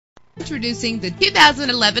Introducing the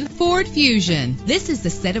 2011 Ford Fusion. This is the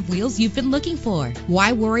set of wheels you've been looking for.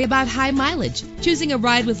 Why worry about high mileage? Choosing a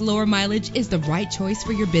ride with lower mileage is the right choice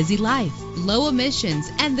for your busy life. Low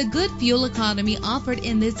emissions and the good fuel economy offered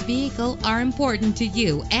in this vehicle are important to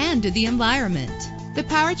you and to the environment. The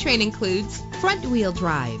powertrain includes front-wheel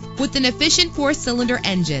drive with an efficient 4-cylinder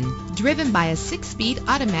engine driven by a 6-speed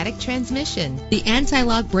automatic transmission. The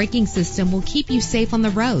anti-lock braking system will keep you safe on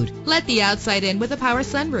the road. Let the outside in with a power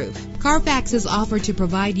sunroof. Carfax is offered to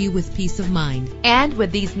provide you with peace of mind. And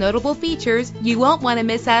with these notable features, you won't want to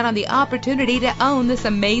miss out on the opportunity to own this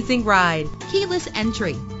amazing ride. Keyless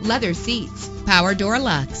entry, leather seats, power door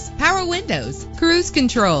locks, power windows, cruise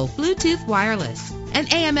control, Bluetooth wireless, an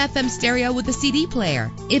AM/FM stereo with a CD player.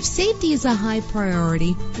 If safety is a high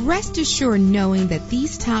priority, rest assured knowing that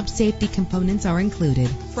these top safety components are included.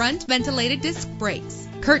 Front ventilated disc brakes,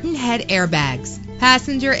 curtain head airbags,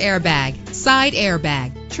 passenger airbag, side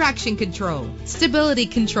airbag, traction control, stability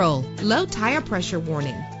control, low tire pressure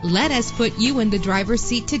warning. Let us put you in the driver's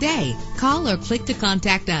seat today. Call or click to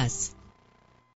contact us.